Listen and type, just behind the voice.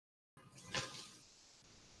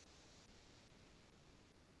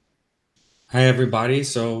Hi, everybody.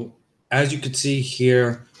 So, as you can see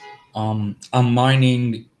here, I'm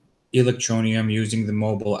mining Electroneum using the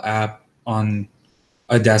mobile app on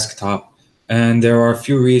a desktop. And there are a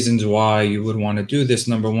few reasons why you would want to do this.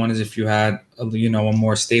 Number one is if you had, a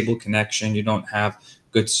more stable connection, you don't have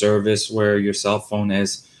good service where your cell phone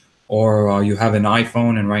is, or you have an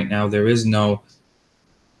iPhone, and right now there is no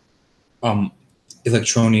um,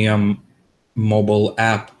 Electroneum mobile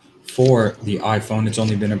app for the iPhone. It's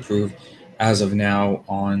only been approved as of now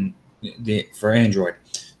on the for Android.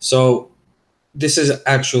 So this is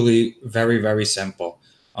actually very simple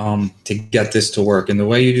to get this to work. And the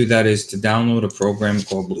way you do that is to download a program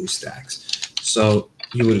called BlueStacks. So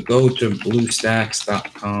you would go to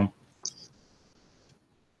bluestacks.com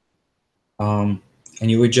and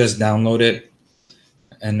you would just download it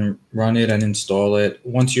and run it and install it.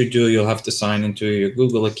 Once you do, you'll have to sign into your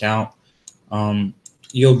Google account.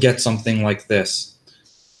 You'll get something like this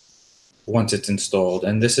once it's installed.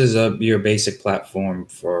 And this is your basic platform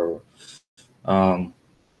for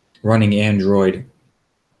running Android.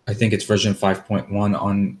 I think it's version 5.1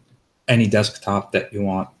 on any desktop that you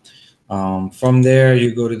want. From there,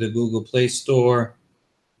 you go to the Google Play Store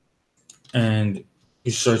and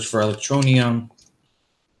you search for Electroneum.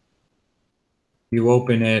 You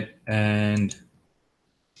open it, and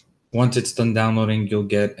once it's done downloading, you'll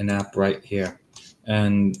get an app right here.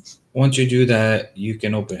 And once you do that, you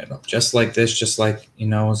can open it up just like this, just like,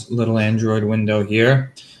 a little Android window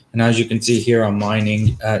here. And as you can see here, I'm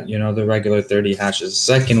mining at, the regular 30 hashes a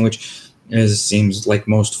second, which seems like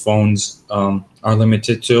most phones are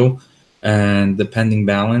limited to, and the pending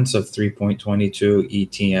balance of 3.22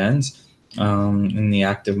 ETNs in the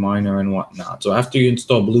active miner and whatnot. So after you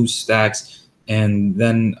install BlueStacks and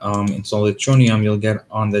then install Electroneum, you'll get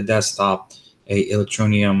on the desktop a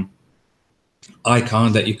Electroneum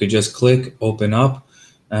icon that you could just click, open up,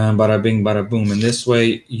 and bada bing, bada boom. And this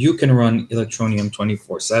way you can run Electroneum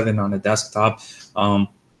 24/7 on a desktop.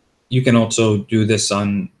 You can also do this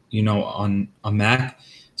on, on a Mac.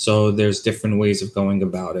 So there's different ways of going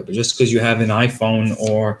about it. But just because you have an iPhone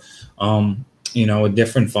or, a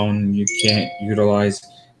different phone, you can't utilize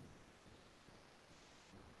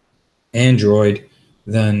Android,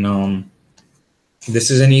 then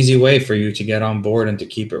this is an easy way for you to get on board and to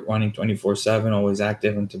keep it running 24/7, always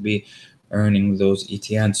active, and to be earning those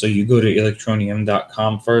ETNs. So you go to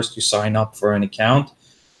electroneum.com first, you sign up for an account,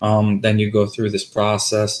 then you go through this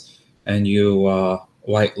process and you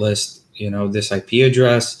whitelist, this IP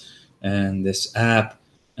address and this app.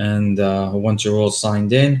 And once you're all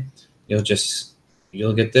signed in, you'll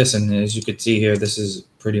get this. And as you can see here, this is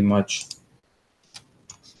pretty much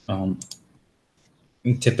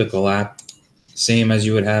typical app, same as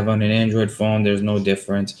you would have on an Android phone. There's no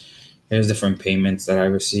difference. Here's different payments that I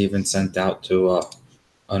receive and sent out to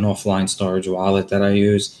an offline storage wallet that I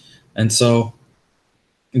use. And so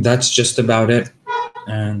that's just about it.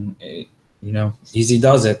 And easy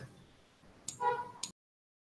does it.